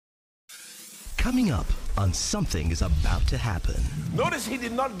Coming up on Something is About to Happen. Notice he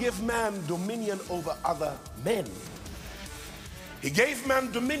did not give man dominion over other men. He gave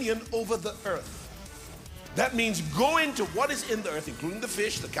man dominion over the earth. That means go into what is in the earth, including the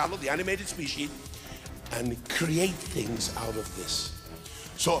fish, the cattle, the animated species, and create things out of this.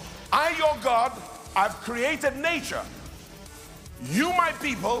 So I, your God, I've created nature. You, my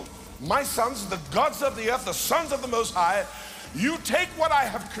people, my sons, the gods of the earth, the sons of the Most High, you take what I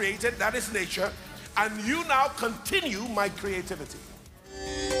have created, that is nature, and you now continue my creativity.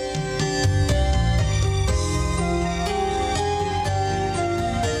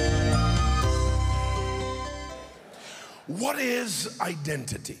 What is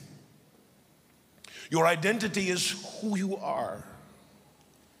identity? Your identity is who you are.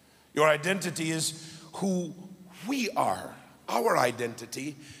 Your identity is who we are. Our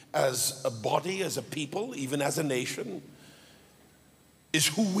identity as a body, as a people, even as a nation, is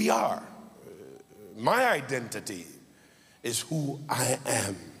who we are. My identity is who I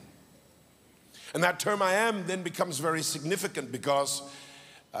am. And that term I am then becomes very significant because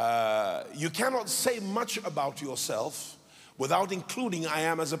you cannot say much about yourself without including I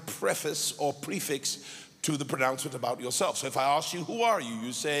am as a preface or prefix to the pronouncement about yourself. So if I ask you, who are you?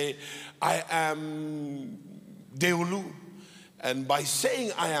 You say, I am Deolu. And by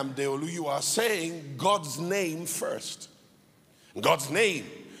saying I am Deolu, you are saying God's name first. God's name,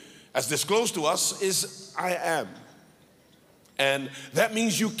 as disclosed to us, is I am. And that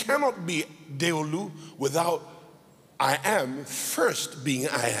means you cannot be Deolu without I am first being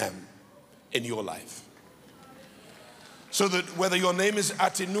I am in your life. So that whether your name is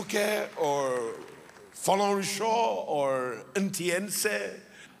Atinuke or Folonrishaw or Ntiense,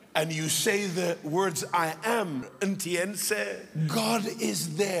 and you say the words I am Ntiense, God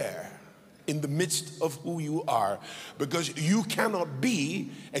is there in the midst of who you are, because you cannot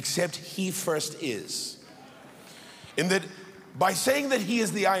be except he first is. In that, by saying that he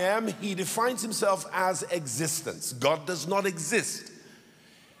is the I am, he defines himself as existence. God does not exist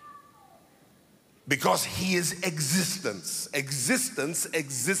because he is existence. Existence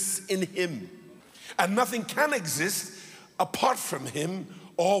exists in him, and nothing can exist apart from him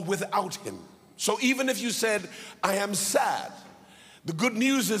or without him. So even if you said, I am sad, the good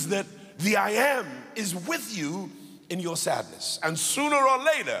news is that the I am is with you in your sadness. And sooner or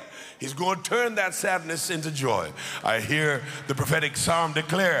later, he's going to turn that sadness into joy. I hear the prophetic psalm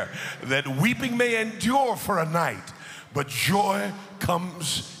declare that weeping may endure for a night, but joy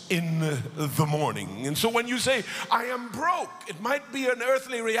comes in the morning. And so when you say, I am broke, it might be an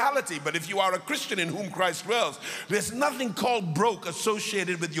earthly reality, but if you are a Christian in whom Christ dwells, there's nothing called broke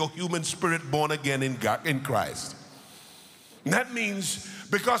associated with your human spirit born again in God, in Christ. And that means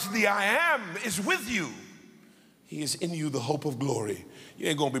because the I am is with you, he is in you, the hope of glory. You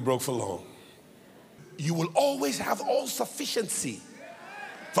ain't gonna be broke for long. You will always have all sufficiency.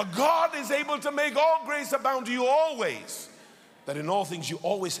 For God is able to make all grace abound to you always, that in all things you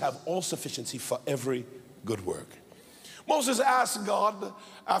always have all sufficiency for every good work. Moses asked God,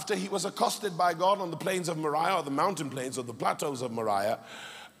 after he was accosted by God on the plains of Moriah, or the mountain plains, or the plateaus of Moriah,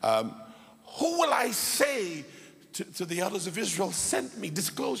 who will I say to the elders of Israel, sent me?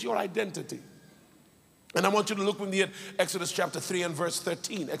 Disclose your identity. And I want you to look with me at Exodus chapter 3 and verse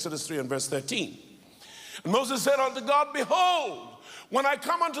 13. Exodus 3 and verse 13. And Moses said unto God, behold, when I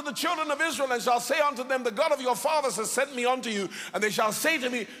come unto the children of Israel and shall say unto them, the God of your fathers has sent me unto you, and they shall say to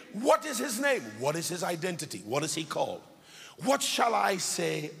me, what is his name? What is his identity? What is he called? What shall I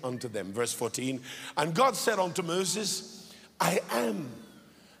say unto them? Verse 14. And God said unto Moses, I am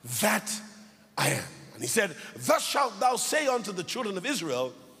that I am. And he said, thus shalt thou say unto the children of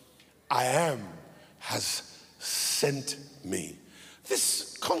Israel, I am has sent me.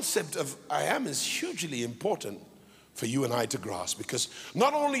 This concept of I am is hugely important for you and I to grasp, because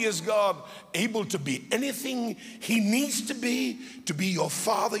not only is God able to be anything he needs to be your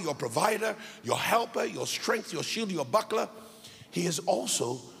father, your provider, your helper, your strength, your shield, your buckler, he is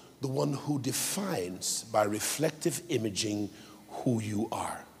also the one who defines by reflective imaging who you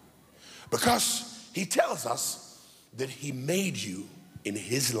are. Because he tells us that he made you in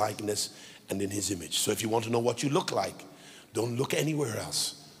his likeness and in his image. So if you want to know what you look like, don't look anywhere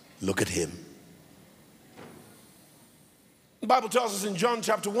else. Look at him. The Bible tells us in John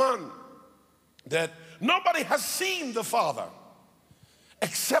chapter 1 that nobody has seen the Father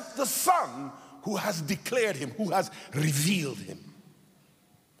except the Son, who has declared him, who has revealed him.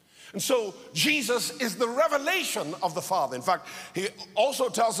 And so Jesus is the revelation of the Father. In fact, he also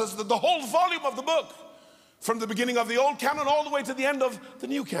tells us that the whole volume of the book, from the beginning of the old canon all the way to the end of the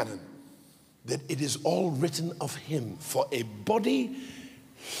new canon, that it is all written of him. For a body,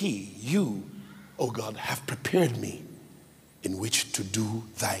 you O God, have prepared me in which to do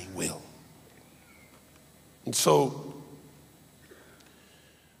thy will. And so,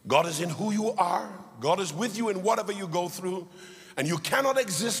 God is in who you are. God is with you in whatever you go through. And you cannot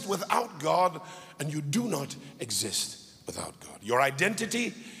exist without God, and you do not exist without God. Your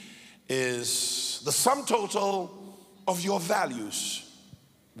identity is the sum total of your values.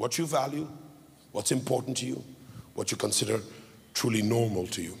 What you value, what's important to you, what you consider truly normal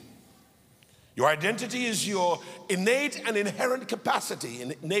to you. Your identity is your innate and inherent capacity,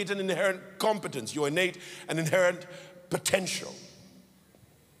 innate and inherent competence, your innate and inherent potential.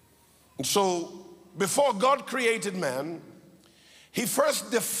 And so, before God created man, he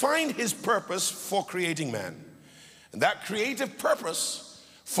first defined his purpose for creating man. And that creative purpose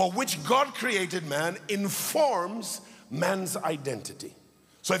for which God created man informs man's identity.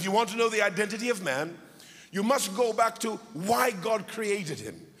 So if you want to know the identity of man, you must go back to why God created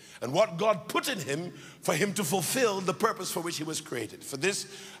him and what God put in him for him to fulfill the purpose for which he was created. For this,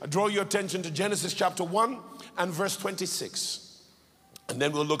 I draw your attention to Genesis chapter 1 and verse 26. And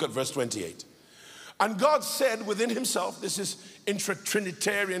then we'll look at verse 28. And God said within himself, this is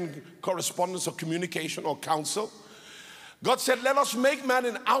intra-Trinitarian correspondence or communication or counsel. God said, let us make man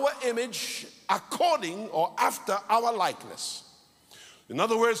in our image according or after our likeness. In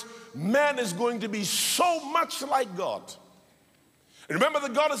other words, man is going to be so much like God. And remember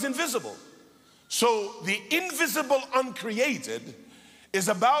that God is invisible. So the invisible uncreated is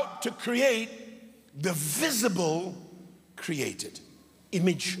about to create the visible created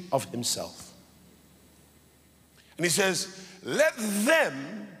image of himself. And he says, let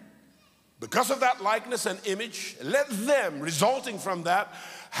them, because of that likeness and image, let them, resulting from that,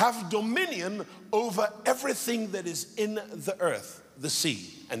 have dominion over everything that is in the earth, the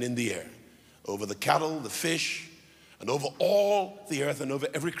sea, and in the air, over the cattle, the fish, and over all the earth, and over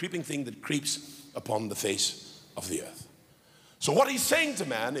every creeping thing that creeps upon the face of the earth. So what he's saying to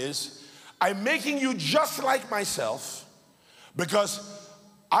man is, I'm making you just like myself, because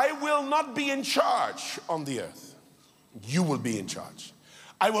I will not be in charge on the earth. You will be in charge.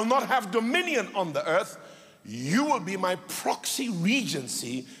 I will not have dominion on the earth. You will be my proxy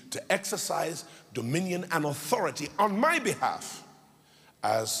regency to exercise dominion and authority on my behalf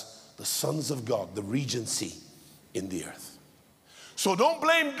as the sons of God, the regency in the earth. So don't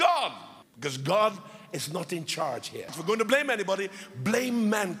blame God, because God is not in charge here. If we're going to blame anybody, blame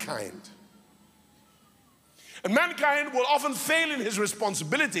mankind. And mankind will often fail in his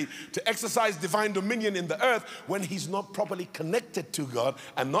responsibility to exercise divine dominion in the earth when he's not properly connected to God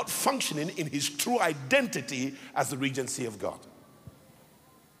and not functioning in his true identity as the regency of God.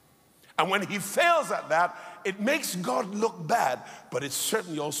 And when he fails at that, it makes God look bad, but it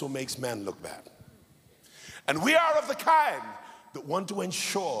certainly also makes man look bad. And we are of the kind that want to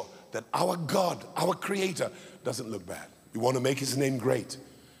ensure that our God, our Creator, doesn't look bad. We want to make his name great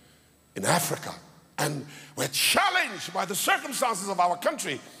in Africa. And we're challenged by the circumstances of our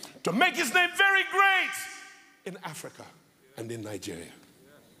country to make his name very great in Africa and in Nigeria.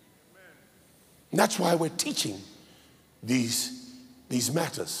 And that's why we're teaching these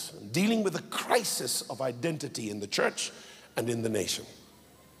matters, dealing with the crisis of identity in the church and in the nation.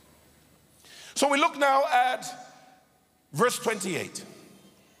 So we look now at verse 28.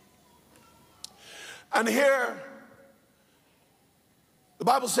 And here, the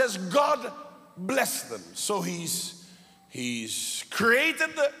Bible says, God bless them. So he's created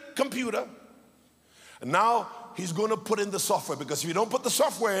the computer, and now he's going to put in the software, because if you don't put the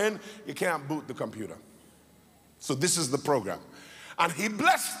software in, you can't boot the computer. So this is the program. And he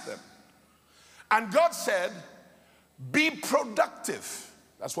blessed them. And God said, be productive.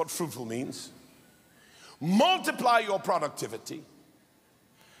 That's what fruitful means. Multiply your productivity.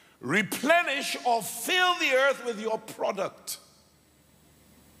 Replenish or fill the earth with your product.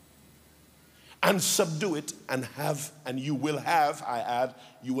 And subdue it, and you will have, I add,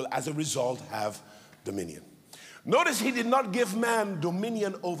 you will as a result have dominion. Notice he did not give man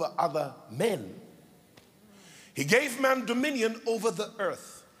dominion over other men. He gave man dominion over the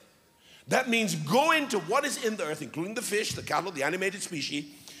earth. That means go into what is in the earth, including the fish, the cattle, the animated species,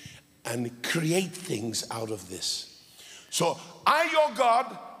 and create things out of this. So I, your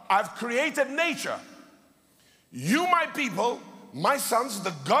God, I've created nature. You, my people, my sons,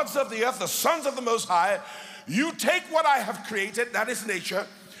 the gods of the earth, the sons of the Most High, you take what I have created, that is nature,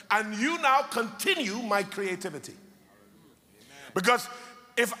 and you now continue my creativity. Because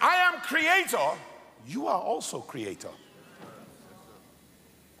if I am creator, you are also creator.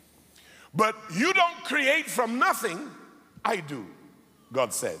 But you don't create from nothing, I do,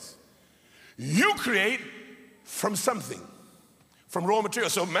 God says. You create from something, from raw material.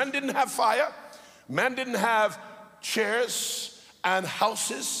 So man didn't have fire. Man didn't have chairs and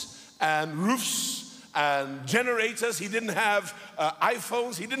houses and roofs and generators. He didn't have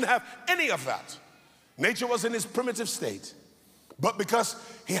iPhones. He didn't have any of that. Nature was in its primitive state. But because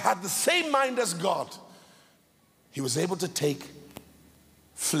he had the same mind as God, he was able to take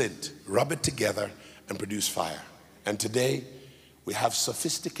flint, rub it together, and produce fire. And today, we have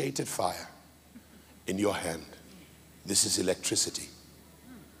sophisticated fire in your hand. This is electricity.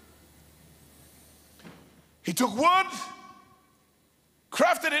 He took wood,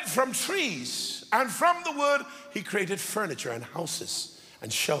 crafted it from trees, and from the wood, he created furniture and houses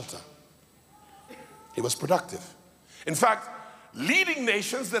and shelter. He was productive. In fact, leading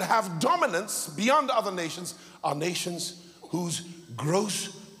nations that have dominance beyond other nations are nations whose gross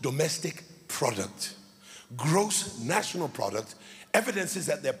domestic product, gross national product, evidences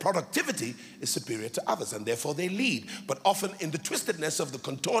that their productivity is superior to others, and therefore they lead. But often in the twistedness of the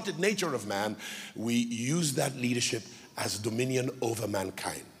contorted nature of man, we use that leadership as dominion over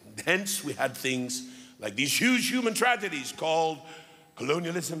mankind. Hence, we had things like these huge human tragedies called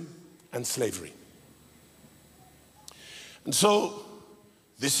colonialism and slavery. And so,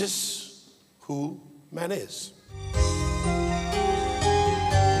 this is who man is.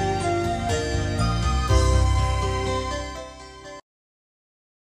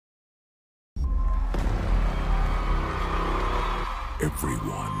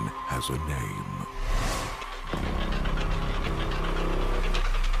 Everyone has a name.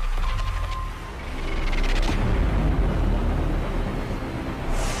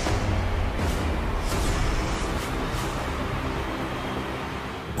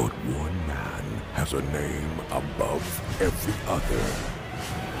 But one man has a name above every other.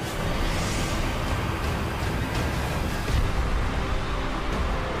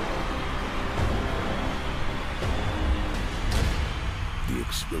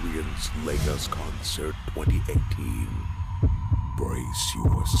 Experience Lagos Concert 2018. Brace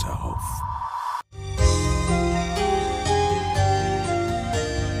yourself.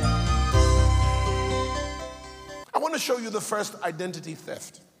 I want to show you the first identity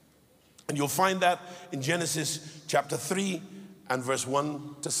theft. And you'll find that in Genesis chapter 3 and verse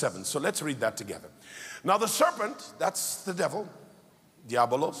 1 to 7. So let's read that together. Now the serpent, that's the devil,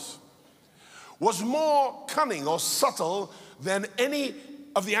 Diabolos, was more cunning or subtle than any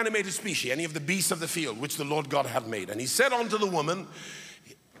of the animated species, any of the beasts of the field, which the Lord God had made. And he said unto the woman,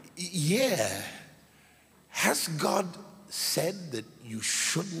 has God said that you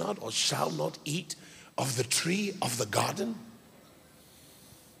should not or shall not eat of the tree of the garden?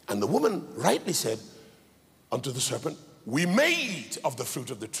 And the woman rightly said unto the serpent, we may eat of the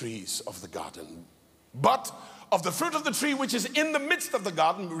fruit of the trees of the garden, but of the fruit of the tree which is in the midst of the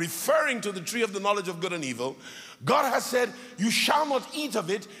garden, referring to the tree of the knowledge of good and evil, God has said, you shall not eat of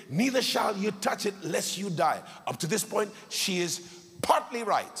it, neither shall you touch it, lest you die. Up to this point, she is partly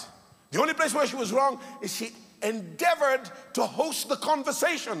right. The only place where she was wrong is she endeavored to host the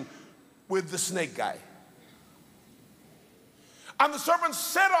conversation with the snake guy. And the serpent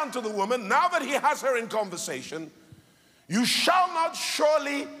said unto the woman, now that he has her in conversation, you shall not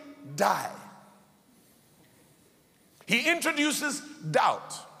surely die. He introduces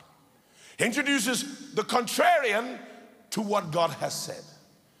doubt. He introduces the contrarian to what God has said.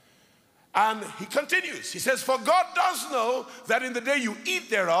 And he continues. He says, for God does know that in the day you eat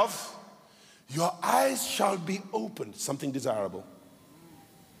thereof, your eyes shall be opened, something desirable.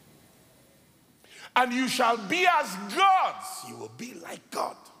 And you shall be as gods. You will be like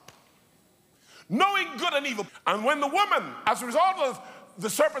God, knowing good and evil. And when the woman, as a result of the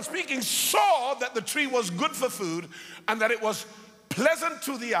serpent speaking, saw that the tree was good for food and that it was pleasant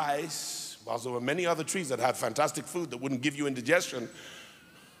to the eyes, whilst there were many other trees that had fantastic food that wouldn't give you indigestion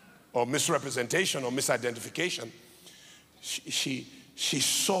or misrepresentation or misidentification, she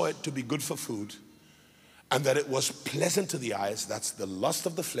saw it to be good for food and that it was pleasant to the eyes. That's the lust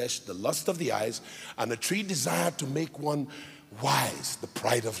of the flesh, the lust of the eyes, and the tree desired to make one wise, the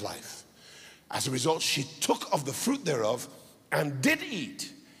pride of life. As a result, she took of the fruit thereof and did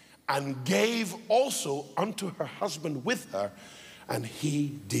eat, and gave also unto her husband with her, and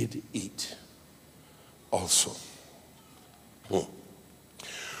he did eat also.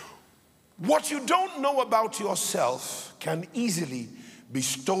 What you don't know about yourself can easily be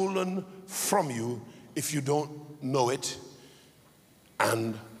stolen from you if you don't know it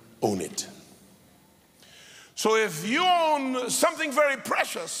and own it. So if you own something very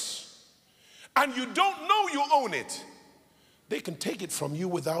precious and you don't know you own it, they can take it from you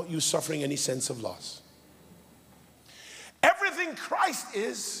without you suffering any sense of loss. Everything Christ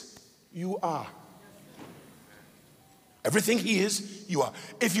is, you are. Everything he is, you are.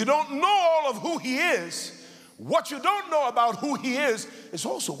 If you don't know all of who he is, what you don't know about who he is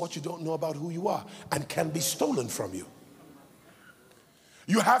also what you don't know about who you are and can be stolen from you.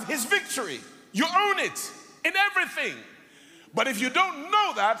 You have his victory. You own it in everything. But if you don't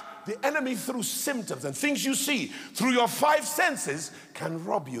know that, the enemy through symptoms and things you see through your five senses can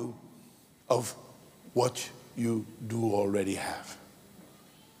rob you of what you do already have.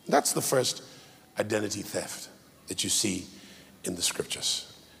 That's the first identity theft that you see in the scriptures.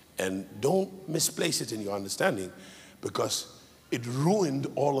 And don't misplace it in your understanding, because it ruined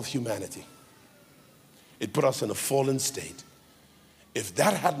all of humanity. It put us in a fallen state. If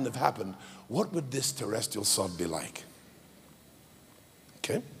that hadn't have happened, what would this terrestrial sun be like?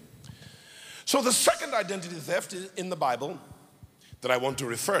 Okay? So the second identity theft in the Bible that I want to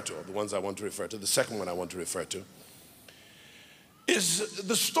refer to, or the ones I want to refer to, the second one I want to refer to, is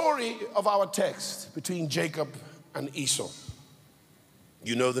the story of our text between Jacob and Esau.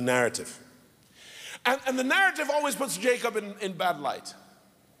 You know the narrative. And the narrative always puts Jacob in bad light.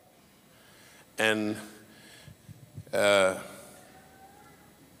 And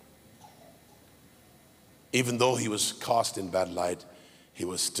even though he was cast in bad light, he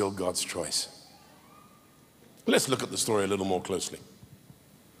was still God's choice. Let's look at the story a little more closely.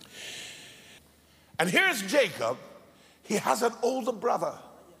 And here's Jacob. He has an older brother,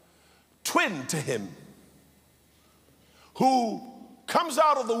 twin to him, who comes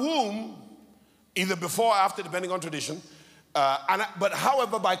out of the womb either before or after, depending on tradition. But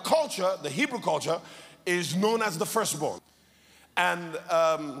however, by culture, the Hebrew culture is known as the firstborn. And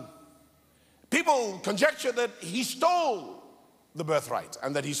people conjecture that he stole the birthright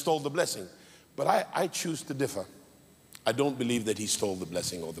and that he stole the blessing. But I choose to differ. I don't believe that he stole the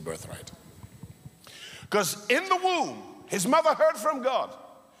blessing or the birthright. Because in the womb, his mother heard from God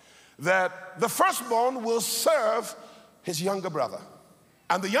that the firstborn will serve his younger brother.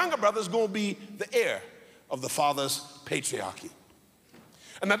 And the younger brother is going to be the heir of the father's patriarchy.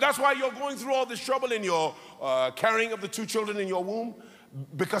 And that's why you're going through all this trouble in your carrying of the two children in your womb,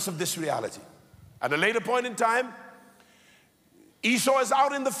 because of this reality. At a later point in time, Esau is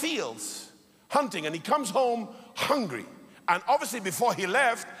out in the fields hunting, and he comes home hungry. And obviously before he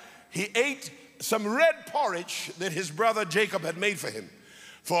left, he ate some red porridge that his brother Jacob had made for him.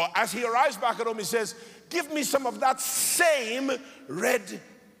 For as he arrives back at home, he says, "Give me some of that same red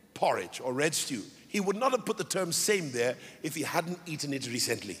porridge or red stew." He would not have put the term "same" there if he hadn't eaten it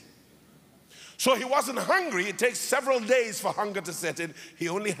recently. So he wasn't hungry. It takes several days for hunger to set in. He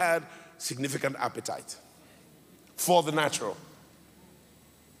only had significant appetite for the natural.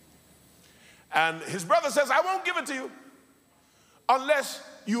 And his brother says, "I won't give it to you unless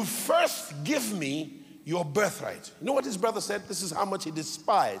you first give me your birthright." You know what his brother said? This is how much he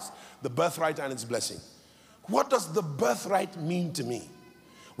despised the birthright and its blessing. What does the birthright mean to me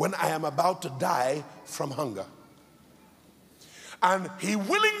when I am about to die from hunger? And he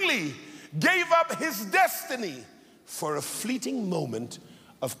willingly gave up his destiny for a fleeting moment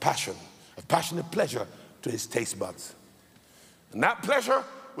of passion, of passionate pleasure to his taste buds. And that pleasure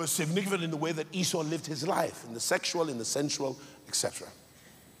was significant in the way that Esau lived his life, in the sexual, in the sensual, etc.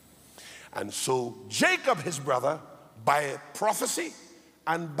 And so Jacob, his brother, by prophecy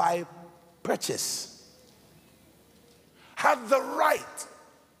and by purchase, had the right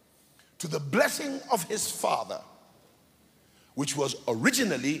to the blessing of his father, which was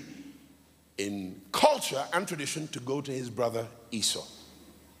originally in culture and tradition to go to his brother Esau.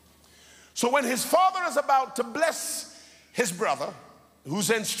 So when his father is about to bless his brother,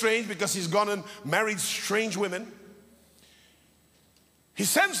 who's estranged because he's gone and married strange women, he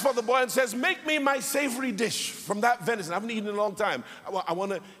sends for the boy and says, "Make me my savory dish from that venison. I haven't eaten in a long time. I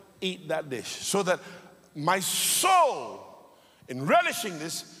want to eat that dish so that my soul, in relishing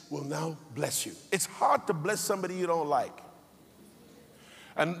this, will now bless you." It's hard to bless somebody you don't like.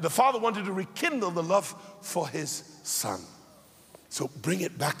 And the father wanted to rekindle the love for his son. So bring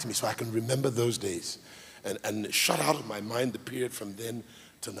it back to me so I can remember those days and shut out of my mind the period from then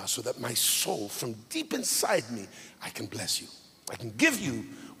to now, so that my soul, from deep inside me, I can bless you. I can give you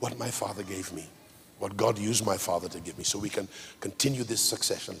what my father gave me, what God used my father to give me, so we can continue this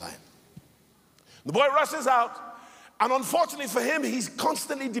succession line. The boy rushes out, and unfortunately for him, he's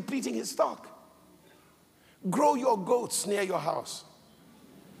constantly depleting his stock. Grow your goats near your house.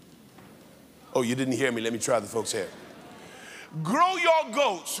 Oh, you didn't hear me. Let me try the folks here. Grow your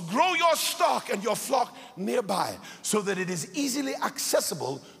goats, grow your stock and your flock nearby, so that it is easily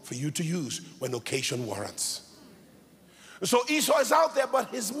accessible for you to use when occasion warrants. So Esau is out there,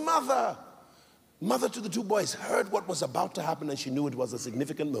 but his mother mother to the two boys, heard what was about to happen, and she knew it was a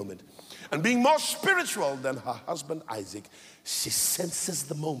significant moment. And being more spiritual than her husband Isaac, she senses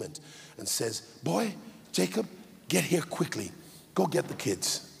the moment and says, boy, Jacob, get here quickly. Go get the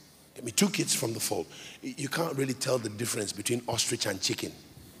kids. Get me 2 kids from the fold. You can't really tell the difference between ostrich and chicken.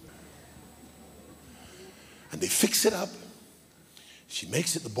 And they fix it up. She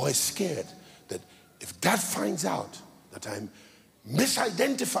makes it, the boy's scared that if dad finds out that I'm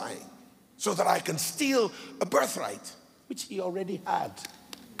misidentifying so that I can steal a birthright, which he already had,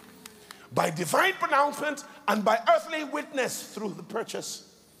 by divine pronouncement and by earthly witness through the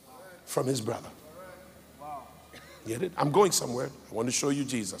purchase from his brother. Get it? I'm going somewhere. I want to show you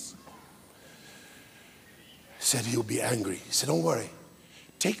Jesus. Said he'll be angry. He said, don't worry.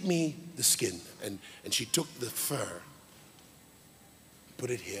 Take me the skin. And she took the fur,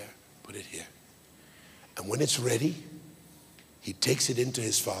 put it here, put it here. And when it's ready, he takes it into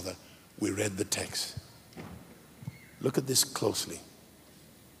his father. We read the text. Look at this closely.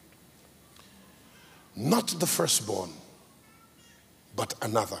 Not the firstborn, but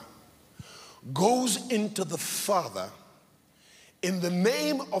another goes into the father in the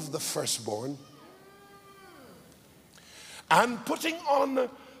name of the firstborn, and putting on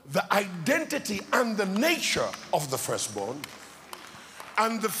the identity and the nature of the firstborn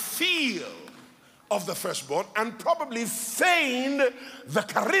and the feel of the firstborn, and probably feigned the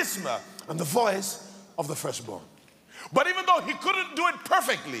charisma and the voice of the firstborn. But even though he couldn't do it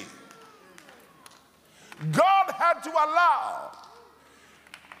perfectly, God had to allow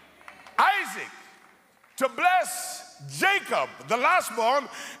Isaac to bless Jacob, the lastborn,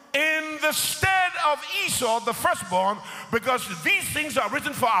 in the stead of Esau, the firstborn, because these things are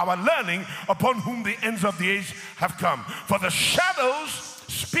written for our learning, upon whom the ends of the age have come. For the shadows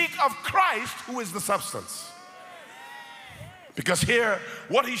speak of Christ, who is the substance. Because here,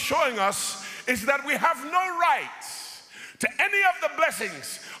 what he's showing us is that we have no right to any of the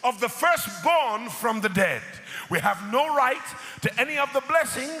blessings of the firstborn from the dead. We have no right to any of the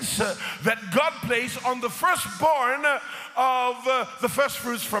blessings that God placed on the firstborn of the first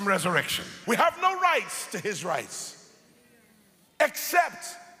fruits from resurrection. We have no rights to his rights,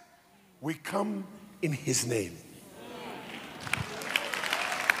 except we come in his name.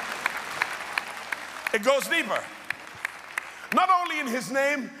 It goes deeper. Not only in his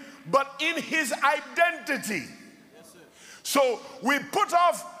name, but in his identity. So we put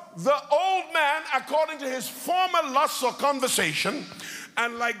off the old man according to his former lusts or conversation,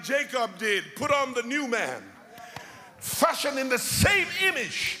 and like Jacob did, put on the new man, fashioned in the same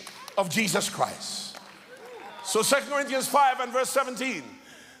image of Jesus Christ. So 2 Corinthians 5 and verse 17.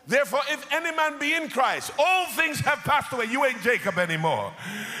 Therefore, if any man be in Christ, all things have passed away. You ain't Jacob anymore.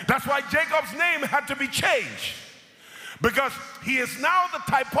 That's why Jacob's name had to be changed, because he is now the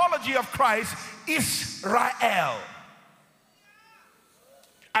typology of Christ, Israel.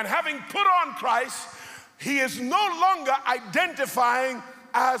 And having put on Christ, he is no longer identifying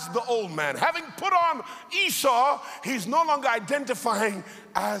as the old man. Having put on Esau, he's no longer identifying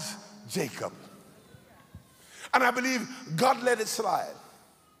as Jacob. And I believe God let it slide,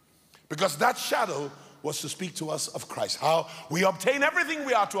 because that shadow was to speak to us of Christ. How we obtain everything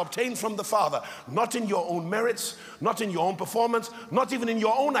we are to obtain from the Father, not in your own merits, not in your own performance, not even in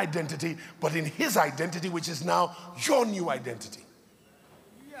your own identity, but in his identity, which is now your new identity.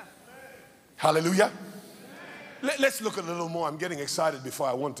 Hallelujah. Let's look a little more. I'm getting excited before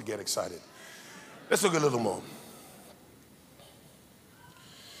I want to get excited. Let's look a little more.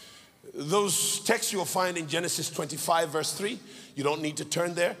 Those texts you'll find in Genesis 25 verse 3. You don't need to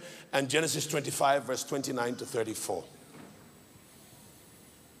turn there. And Genesis 25 verse 29 to 34.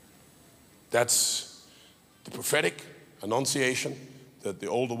 That's the prophetic annunciation that the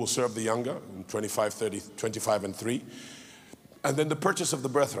older will serve the younger in 25, 30, 25 and 3. And then the purchase of the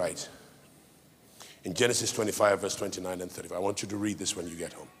birthright in Genesis 25 verse 29 and 35. I want you to read this when you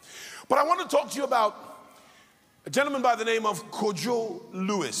get home. But I want to talk to you about a gentleman by the name of Kojo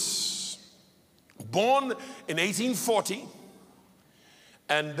Lewis, born in 1840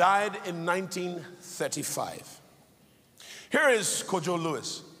 and died in 1935. Here is Kojo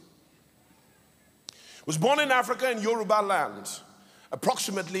Lewis. Was born in Africa in Yoruba land,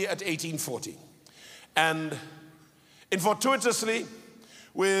 approximately at 1840. And fortuitously,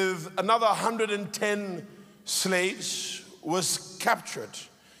 with another 110 slaves, was captured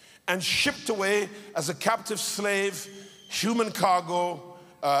and shipped away as a captive slave, human cargo,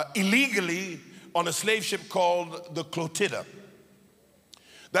 illegally on a slave ship called the Clotilda.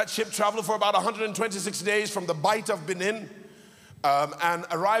 That ship traveled for about 126 days from the Bight of Benin and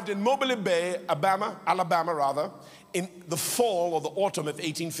arrived in Mobile Bay, Alabama, in the fall or the autumn of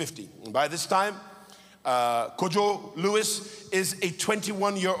 1850. And by this time, Kojo Lewis is a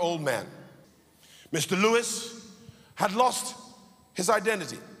 21-year-old man. Mr. Lewis had lost his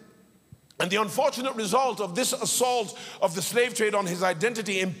identity. And the unfortunate result of this assault of the slave trade on his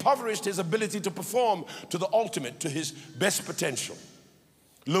identity impoverished his ability to perform to the ultimate, to his best potential.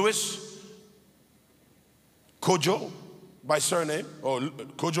 Lewis, Kojo by surname, or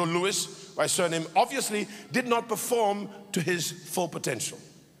Kojo Lewis by surname, obviously did not perform to his full potential.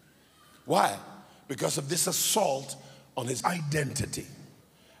 Why? Because of this assault on his identity.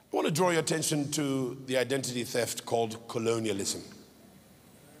 I want to draw your attention to the identity theft called colonialism,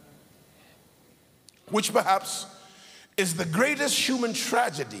 which perhaps is the greatest human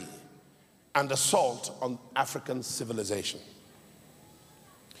tragedy and assault on African civilization.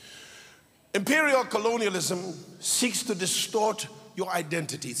 Imperial colonialism seeks to distort your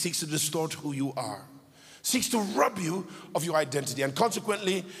identity, it seeks to distort who you are, seeks to rob you of your identity, and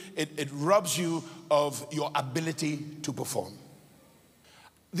consequently, it robs you of your ability to perform.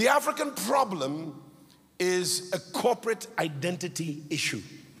 The African problem is a corporate identity issue.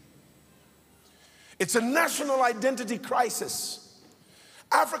 It's a national identity crisis.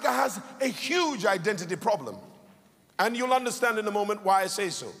 Africa has a huge identity problem, and you'll understand in a moment why I say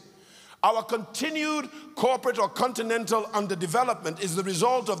so. Our continued corporate or continental underdevelopment is the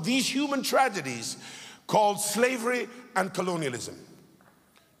result of these human tragedies called slavery and colonialism.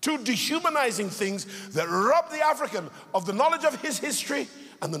 Two dehumanizing things that rob the African of the knowledge of his history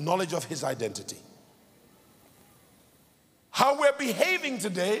and the knowledge of his identity. How we're behaving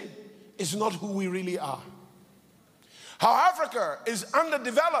today is not who we really are. How Africa is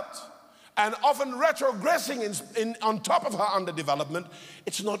underdeveloped and often retrogressing on top of her underdevelopment,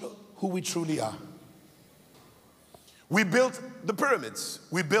 it's not who we truly are. We built the pyramids.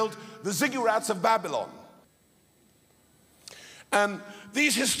 We built the ziggurats of Babylon. And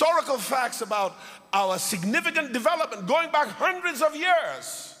these historical facts about our significant development going back hundreds of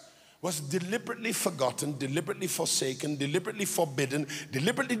years was deliberately forgotten, deliberately forsaken, deliberately forbidden,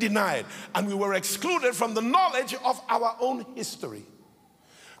 deliberately denied. And we were excluded from the knowledge of our own history.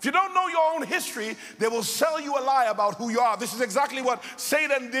 If you don't know your own history, they will sell you a lie about who you are. This is exactly what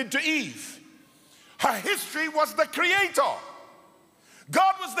Satan did to Eve. Her history was the creator.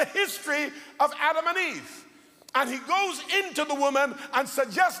 God was the history of Adam and Eve. And he goes into the woman and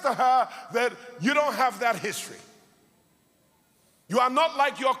suggests to her that you don't have that history. You are not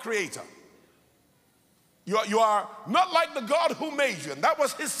like your creator. You are not like the God who made you. And that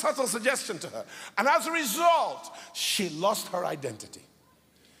was his subtle suggestion to her. And as a result, she lost her identity.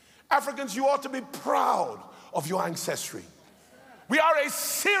 Africans, you ought to be proud of your ancestry. We are a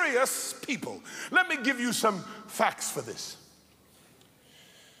serious people. Let me give you some facts for this.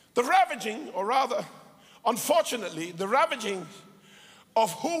 The ravaging, or rather, unfortunately, the ravaging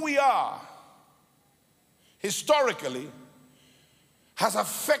of who we are historically has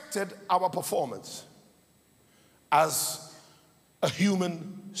affected our performance as a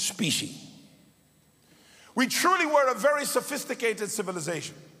human species. We truly were a very sophisticated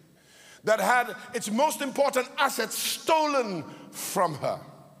civilization that had its most important assets stolen from her.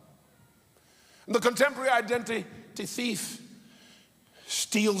 And the contemporary identity thief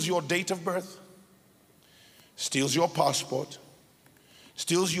steals your date of birth, steals your passport,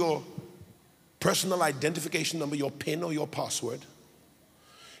 steals your personal identification number, your PIN or your password.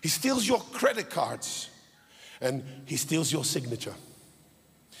 He steals your credit cards, and he steals your signature.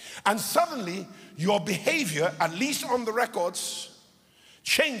 And suddenly, your behavior, at least on the records,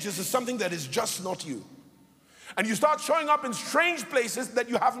 changes to something that is just not you. And you start showing up in strange places that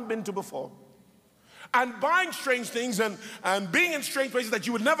you haven't been to before. And buying strange things and being in strange places that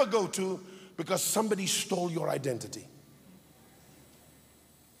you would never go to because somebody stole your identity.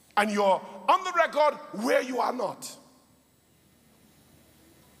 And you're on the record where you are not.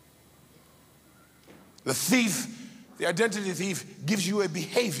 The thief, the identity thief, gives you a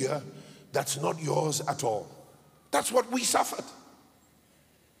behavior that's not yours at all. That's what we suffered.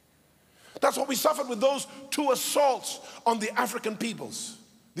 That's what we suffered with those two assaults on the African peoples.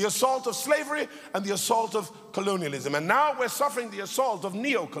 The assault of slavery and the assault of colonialism. And now we're suffering the assault of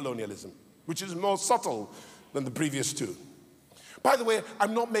neo-colonialism, which is more subtle than the previous two. By the way,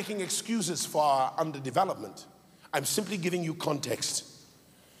 I'm not making excuses for our underdevelopment. I'm simply giving you context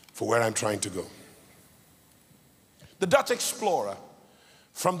for where I'm trying to go. The Dutch explorer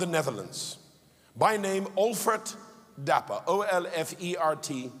from the Netherlands, by name Olfert Dapper,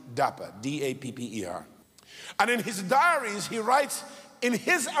 O-L-F-E-R-T, Dapper, D-A-P-P-E-R. And in his diaries, he writes in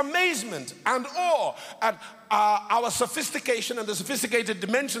his amazement and awe at our sophistication and the sophisticated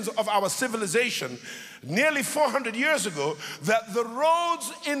dimensions of our civilization nearly 400 years ago, that the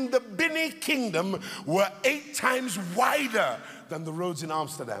roads in the Bini Kingdom were 8 times wider than the roads in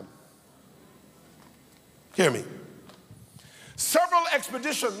Amsterdam. Hear me. Several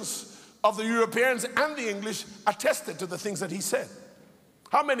expeditions of the Europeans and the English attested to the things that he said.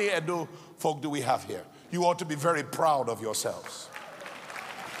 How many Edo folk do we have here? You ought to be very proud of yourselves.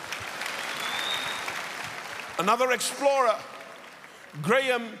 Another explorer,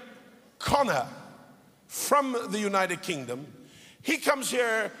 Graham Conner, from the United Kingdom, he comes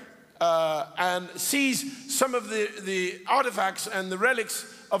here and sees some of the artifacts and the relics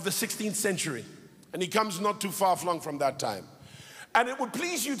of the 16th century. And he comes not too far flung from that time. And it would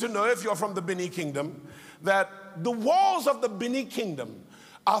please you to know, if you're from the Bini Kingdom, that the walls of the Bini Kingdom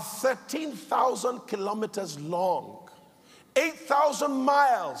are 13,000 kilometers long, 8,000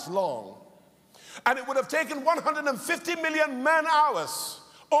 miles long. And it would have taken 150 million man-hours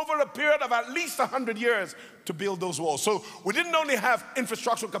over a period of at least 100 years to build those walls. So we didn't only have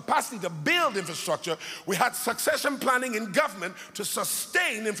infrastructural capacity to build infrastructure, we had succession planning in government to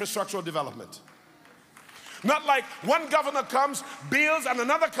sustain infrastructural development. Not like one governor comes, builds, and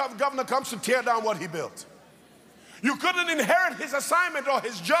another governor comes to tear down what he built. You couldn't inherit his assignment or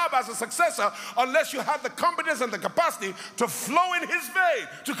his job as a successor unless you had the competence and the capacity to flow in his vein,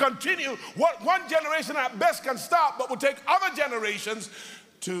 to continue what one generation at best can start, but will take other generations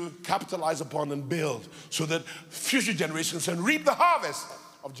to capitalize upon and build, so that future generations can reap the harvest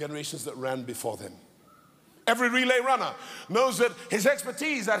of generations that ran before them. Every relay runner knows that his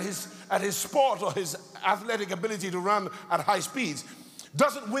expertise at his sport or his athletic ability to run at high speeds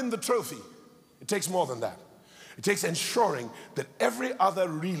doesn't win the trophy. It takes more than that. It takes ensuring that every other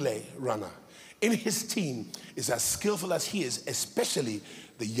relay runner in his team is as skillful as he is, especially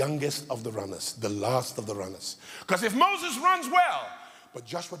the youngest of the runners, the last of the runners. Because if Moses runs well, but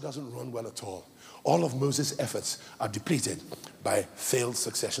Joshua doesn't run well at all of Moses' efforts are depleted by failed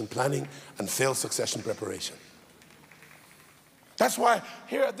succession planning and failed succession preparation. That's why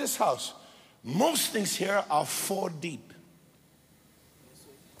here at this house, most things here are 4 deep.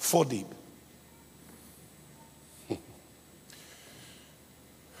 4 deep.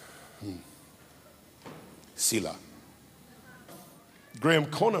 Selah. Graham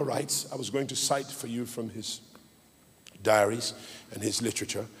Conner writes, I was going to cite for you from his diaries and his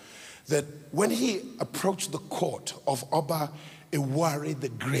literature, that when he approached the court of Oba Eware the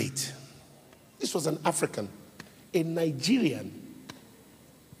Great, this was an African, a Nigerian,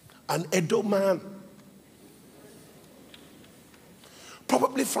 an Edo man,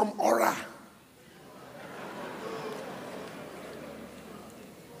 probably from Ora.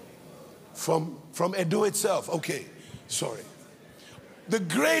 From Edo itself. Okay, sorry. The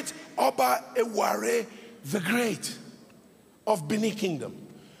great Oba Eware the Great of Bini Kingdom,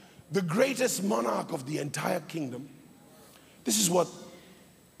 the greatest monarch of the entire kingdom. This is what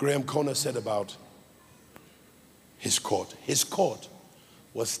Graham Conner said about his court. His court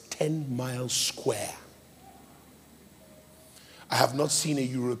was 10 miles square. I have not seen a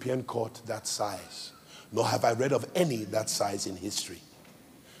European court that size, nor have I read of any that size in history.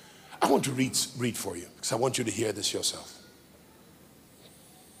 I want to read for you, because I want you to hear this yourself.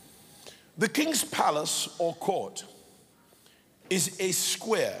 The king's palace or court is a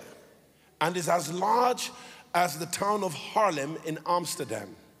square and is as large as the town of Haarlem in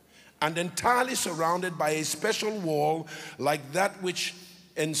Amsterdam, and entirely surrounded by a special wall like that which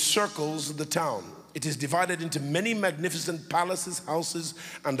encircles the town. It is divided into many magnificent palaces, houses,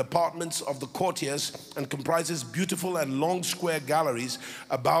 and apartments of the courtiers, and comprises beautiful and long square galleries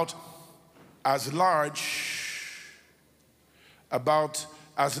about as large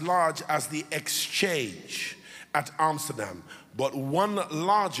as the exchange at Amsterdam, but one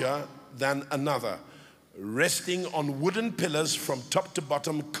larger than another, resting on wooden pillars from top to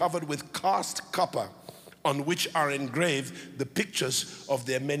bottom, covered with cast copper, on which are engraved the pictures of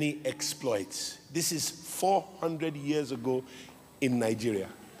their many exploits. This is 400 years ago in Nigeria.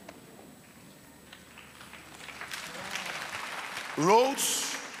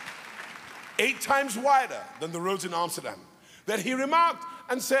 Roads 8 times wider than the roads in Amsterdam. That he remarked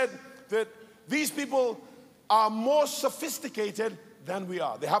and said that these people are more sophisticated than we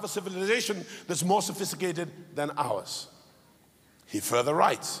are. They have a civilization that's more sophisticated than ours. He further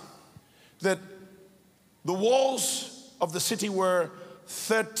writes that the walls of the city were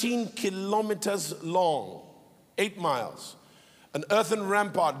 13 kilometers long, 8 miles, an earthen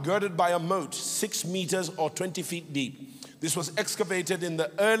rampart girded by a moat 6 meters or 20 feet deep. This was excavated in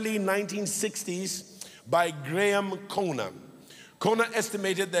the early 1960s by Graham Conner. Kona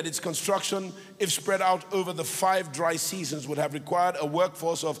estimated that its construction, if spread out over the 5 dry seasons, would have required a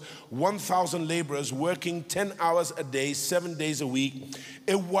workforce of 1,000 laborers working 10 hours a day, 7 days a week.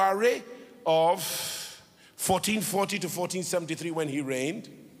 A Ware of 1440 to 1473 when he reigned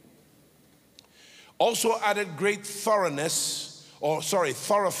also added great thoroughfares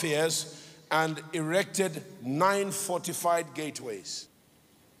and erected 9 fortified gateways.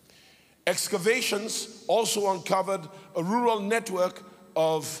 Excavations also uncovered a rural network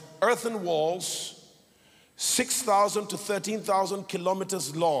of earthen walls 6,000 to 13,000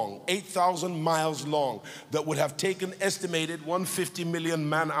 kilometers long, 8,000 miles long, that would have taken estimated 150 million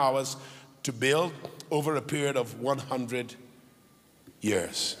man-hours to build over a period of 100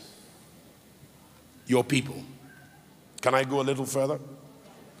 years. Your people. Can I go a little further?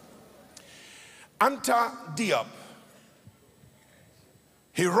 Anta Diop,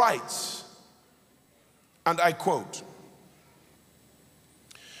 he writes, and I quote,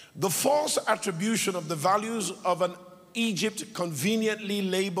 "The false attribution of the values of an Egypt conveniently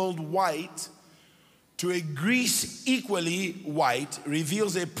labeled white to a Greece equally white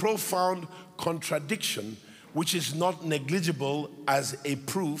reveals a profound contradiction which is not negligible as a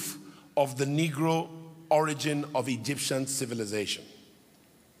proof of the Negro origin of Egyptian civilization.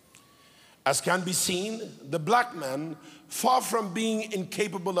 As can be seen, the black man, far from being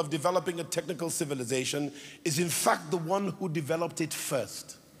incapable of developing a technical civilization, is in fact the one who developed it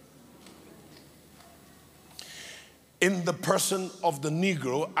first. In the person of the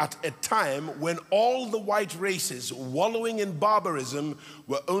Negro at a time when all the white races wallowing in barbarism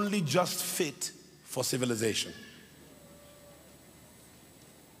were only just fit for civilization."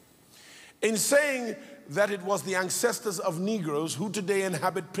 In saying that it was the ancestors of Negroes who today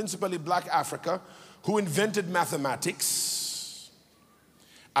inhabit principally black Africa who invented mathematics,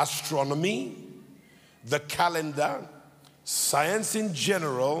 astronomy, the calendar, science in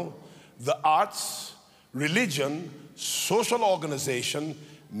general, the arts, religion, social organization,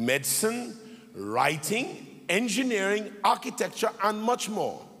 medicine, writing, engineering, architecture, and much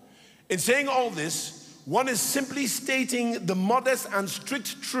more. In saying all this, one is simply stating the modest and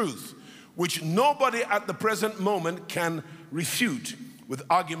strict truth which nobody at the present moment can refute with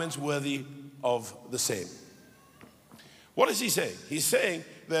arguments worthy of the same. What is he saying? He's saying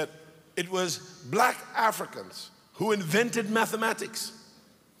that it was black Africans who invented mathematics,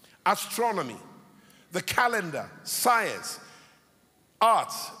 astronomy, the calendar, science,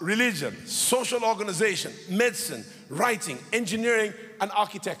 arts, religion, social organization, medicine, writing, engineering, and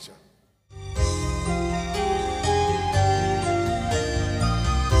architecture.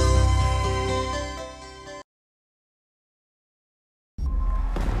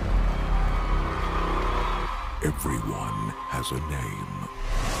 Everyone has a name.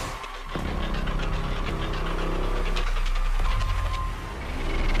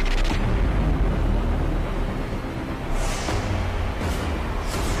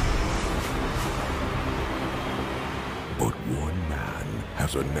 But one man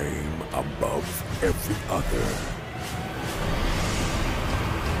has a name above every other.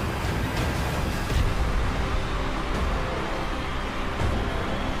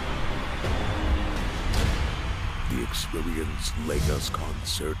 Experience Lagos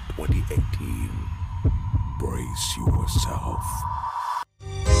Concert 2018. Brace yourself.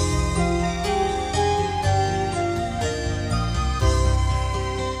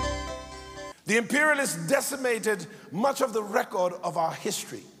 The imperialists decimated much of the record of our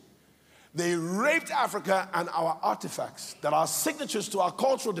history. They raped Africa and our artifacts that are signatures to our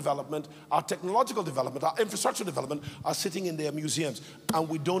cultural development, our technological development, our infrastructure development are sitting in their museums. And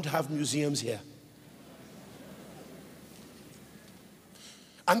we don't have museums here.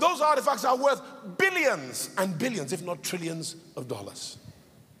 And those artifacts are worth billions and billions, if not trillions of dollars.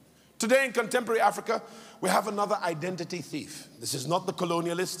 Today in contemporary Africa, we have another identity thief. This is not the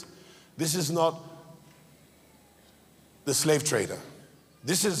colonialist. This is not the slave trader.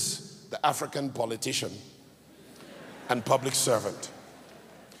 This is the African politician and public servant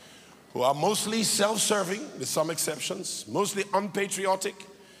who are mostly self-serving, with some exceptions, mostly unpatriotic,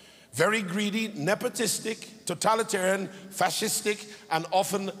 very greedy, nepotistic, totalitarian, fascistic, and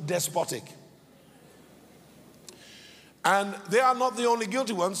often despotic. And they are not the only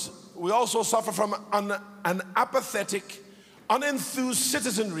guilty ones. We also suffer from an apathetic, unenthused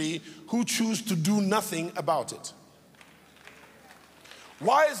citizenry who choose to do nothing about it.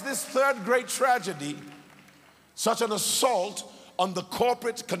 Why is this third great tragedy such an assault on the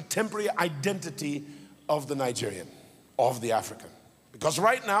corporate contemporary identity of the Nigerian, of the African? Because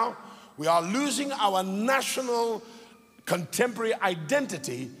right now, we are losing our national contemporary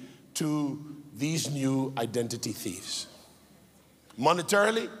identity to these new identity thieves.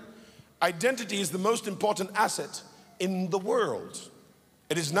 Monetarily, identity is the most important asset in the world.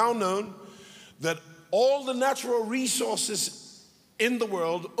 It is now known that all the natural resources in the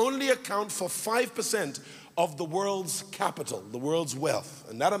world only account for 5% of the world's capital, the world's wealth,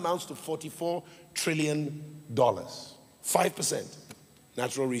 and that amounts to $44 trillion. 5%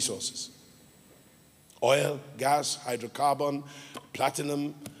 natural resources. Oil, gas, hydrocarbon,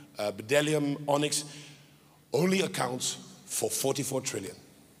 platinum, beryllium, onyx, only accounts for $44 trillion.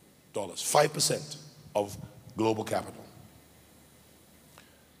 5% of global capital.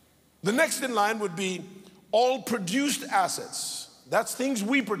 The next in line would be all produced assets. That's things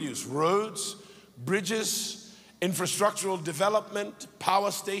we produce: roads, bridges, infrastructural development, power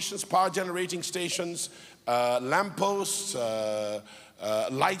stations, power generating stations, lampposts,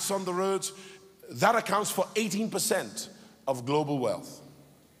 lights on the roads. That accounts for 18% of global wealth.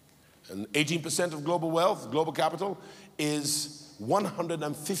 And 18% of global wealth, global capital, is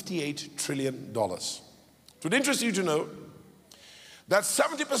 $158 trillion. It would interest you to know that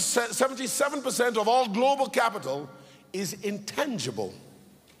 77% of all global capital is intangible.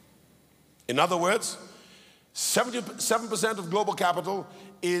 In other words, 77% of global capital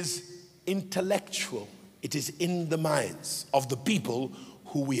is intellectual. It is in the minds of the people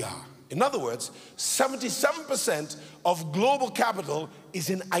who we are. In other words, 77% of global capital is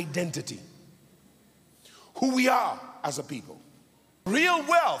in identity, who we are as a people. Real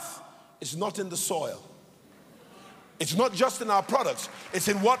wealth is not in the soil. It's not just in our products. It's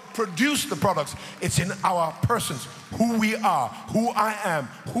in what produced the products. It's in our persons, who we are, who I am,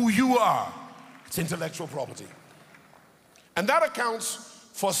 who you are. It's intellectual property. And that accounts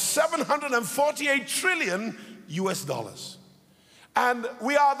for $748 trillion US dollars. And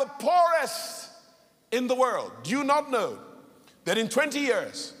we are the poorest in the world. Do you not know that in 20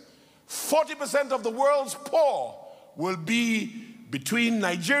 years, 40% of the world's poor will be between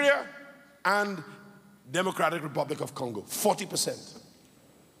Nigeria and Democratic Republic of Congo? 40%.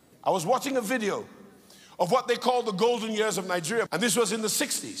 I was watching a video of what they call the golden years of Nigeria, and this was in the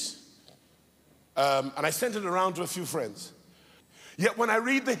 60s. And I sent it around to a few friends. Yet when I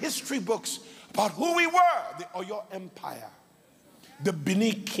read the history books about who we were, the Oyo Empire, the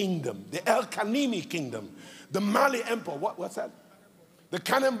Benin Kingdom, the El Kanemi Kingdom, the Mali Empire, what's that? The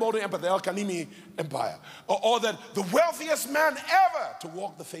Kanem-Borno Empire, the El Kanemi Empire. Or that the wealthiest man ever to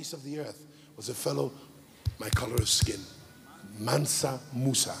walk the face of the earth was a fellow my color of skin, Mansa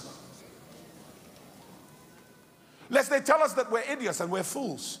Musa. Lest they tell us that we're idiots and we're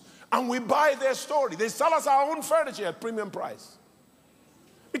fools, and we buy their story. They sell us our own furniture at premium price.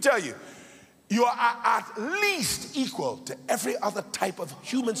 Let me tell you, you are at least equal to every other type of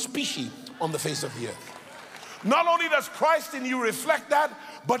human species on the face of the earth. Not only does Christ in you reflect that,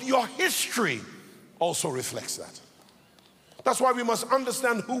 but your history also reflects that. That's why we must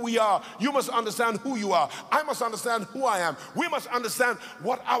understand who we are. You must understand who you are. I must understand who I am. We must understand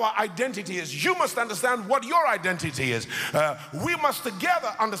what our identity is. You must understand what your identity is. We must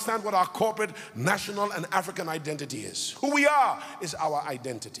together understand what our corporate, national, and African identity is. Who we are is our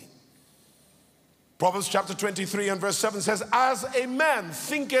identity. Proverbs chapter 23 and verse 7 says, as a man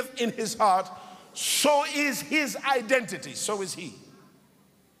thinketh in his heart, so is his identity, so is he.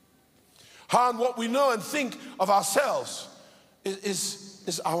 How and what we know and think of ourselves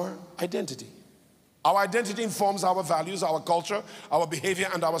is our identity. Our identity informs our values, our culture, our behavior,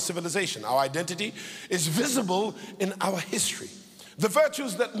 and our civilization. Our identity is visible in our history. The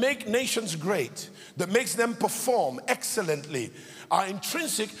virtues that make nations great, that makes them perform excellently, are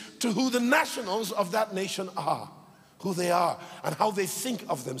intrinsic to who the nationals of that nation are, who they are, and how they think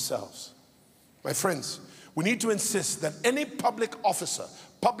of themselves. My friends, we need to insist that any public officer,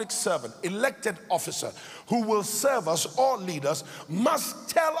 public servant, elected officer who will serve us or lead us must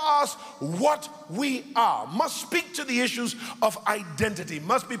tell us what we are, must speak to the issues of identity,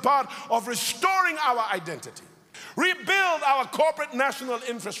 must be part of restoring our identity. Rebuild our corporate national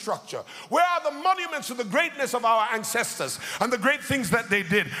infrastructure. Where are the monuments to the greatness of our ancestors and the great things that they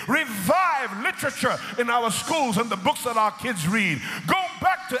did? Revive literature in our schools and the books that our kids read. Go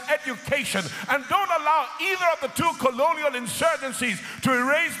back to education and don't allow either of the two colonial insurgencies to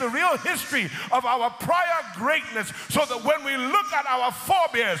erase the real history of our prior greatness, so that when we look at our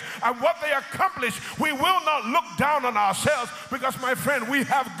forebears and what they accomplished, we will not look down on ourselves, because, my friend, we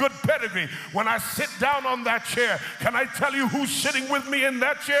have good pedigree. When I sit down on that chair, can I tell you who's sitting with me in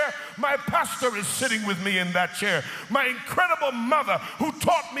that chair? My pastor is sitting with me in that chair. My incredible mother, who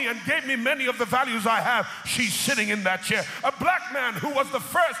taught me and gave me many of the values I have, she's sitting in that chair. A black man who was the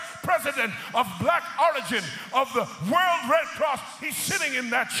first president of black origin of the World Red Cross. He's sitting in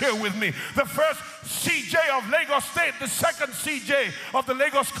that chair with me. The first CJ of Lagos State, the second CJ of the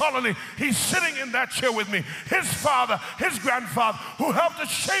Lagos colony, he's sitting in that chair with me. His father, his grandfather, who helped to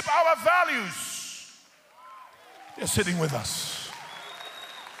shape our values, they're sitting with us.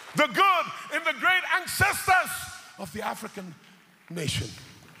 The good and the great ancestors of the African nation,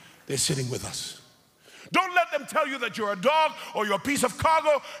 they're sitting with us. Don't let them tell you that you're a dog or you're a piece of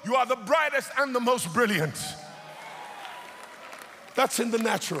cargo. You are the brightest and the most brilliant. That's in the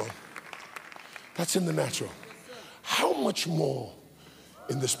natural. That's in the natural. How much more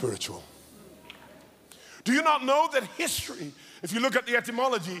in the spiritual? Do you not know that history, if you look at the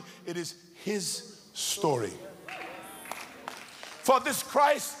etymology, it is his story. For this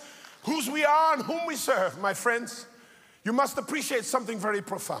Christ, whose we are and whom we serve, my friends, you must appreciate something very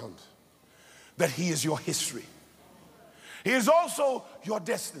profound. That he is your history. He is also your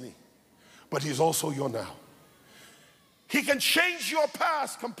destiny, but he's also your now. He can change your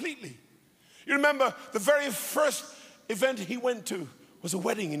past completely. You remember the very first event he went to was a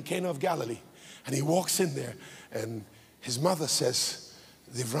wedding in Cana of Galilee. And he walks in there and his mother says,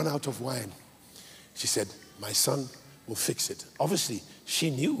 they've run out of wine. She said, my son will fix it. Obviously,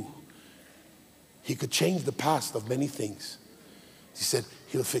 she knew he could change the past of many things. She said,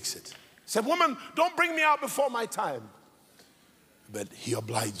 he'll fix it. He said, woman, don't bring me out before my time. But he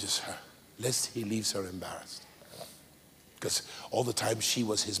obliges her, lest he leaves her embarrassed. Because all the time she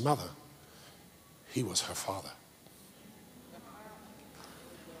was his mother, he was her father.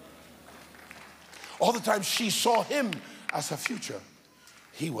 All the time she saw him as her future,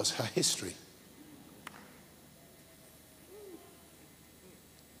 he was her history.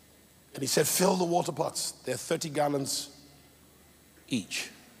 And he said, fill the water pots. They're 30 gallons each,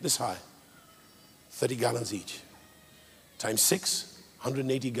 this high. 30 gallons each. Times 6,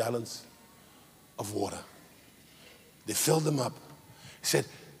 180 gallons of water. They filled them up. He said,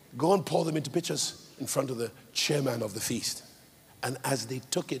 go and pour them into pitchers in front of the chairman of the feast. And as they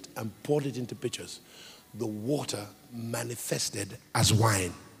took it and poured it into pitchers, the water manifested as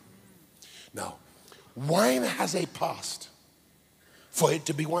wine. Now, wine has a past for it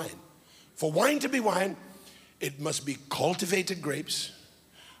to be wine. For wine to be wine, it must be cultivated grapes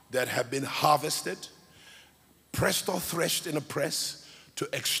that have been harvested, pressed or threshed in a press to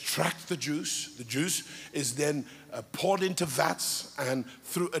extract the juice. The juice is then poured into vats, and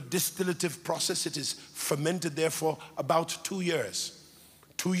through a distillative process, it is fermented there for about 2 years.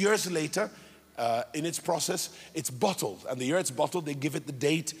 2 years later, in its process, it's bottled. And the year it's bottled, they give it the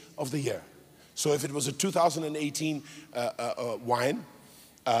date of the year. So if it was a 2018 wine,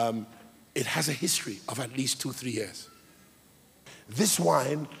 it has a history of at least 2-3 years. This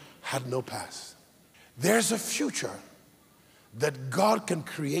wine had no past. There's a future that God can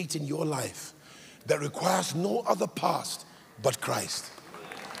create in your life that requires no other past but Christ.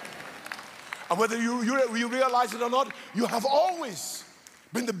 And whether you realize it or not, you have always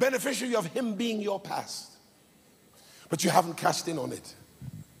been the beneficiary of him being your past. But you haven't cashed in on it.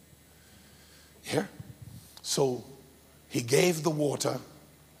 Here? So he gave the water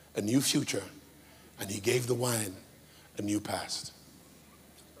a new future, and he gave the wine a new past.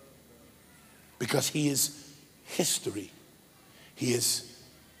 Because he is history. He is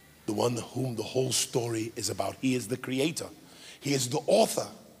the one whom the whole story is about. He is the creator. He is the author,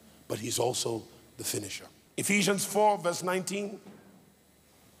 but he's also the finisher. Ephesians 4 verse 19.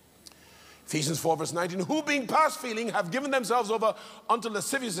 Ephesians 4 verse 19. Who being past feeling have given themselves over unto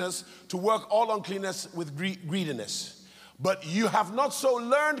lasciviousness to work all uncleanness with greediness. But you have not so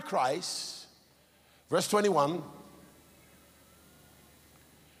learned Christ. Verse 21.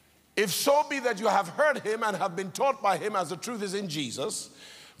 If so be that you have heard him and have been taught by him as the truth is in Jesus.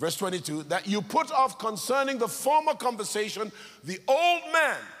 Verse 22, that you put off concerning the former conversation the old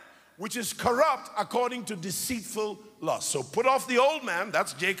man, which is corrupt according to deceitful lust. So put off the old man,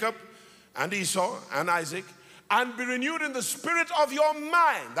 that's Jacob and Esau and Isaac, and be renewed in the spirit of your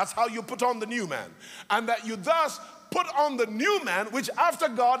mind. That's how you put on the new man. And that you thus put on the new man, which after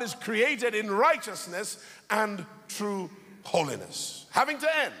God is created in righteousness and true holiness. Having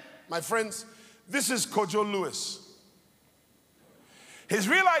to end, my friends, this is Kojo Lewis. His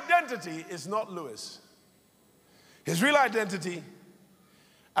real identity is not Lewis. His real identity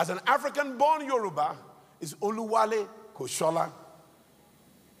as an African-born Yoruba is Oluwale Koshola.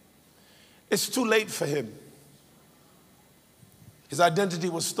 It's too late for him. His identity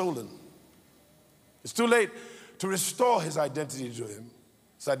was stolen. It's too late to restore his identity to him.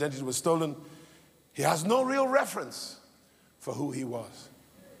 His identity was stolen. He has no real reference for who he was.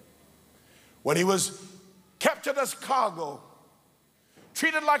 When he was captured as cargo,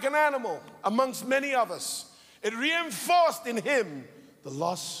 treated like an animal amongst many others. It reinforced in him the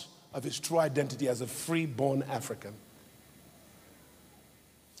loss of his true identity as a free-born African.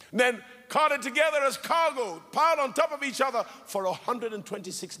 Then carted together as cargo, piled on top of each other for a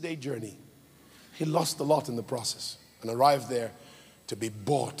 126-day journey. He lost a lot in the process and arrived there to be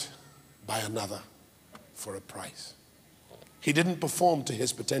bought by another for a price. He didn't perform to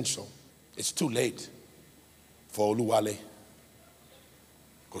his potential. It's too late for Oluwale,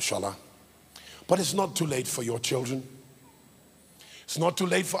 Goshala. But it's not too late for your children. It's not too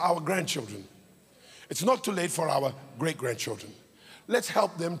late for our grandchildren. It's not too late for our great-grandchildren. Let's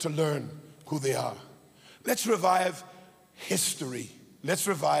help them to learn who they are. Let's revive history. Let's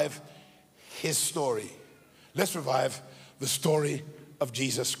revive his story. Let's revive the story of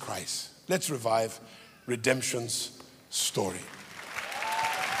Jesus Christ. Let's revive redemption's story.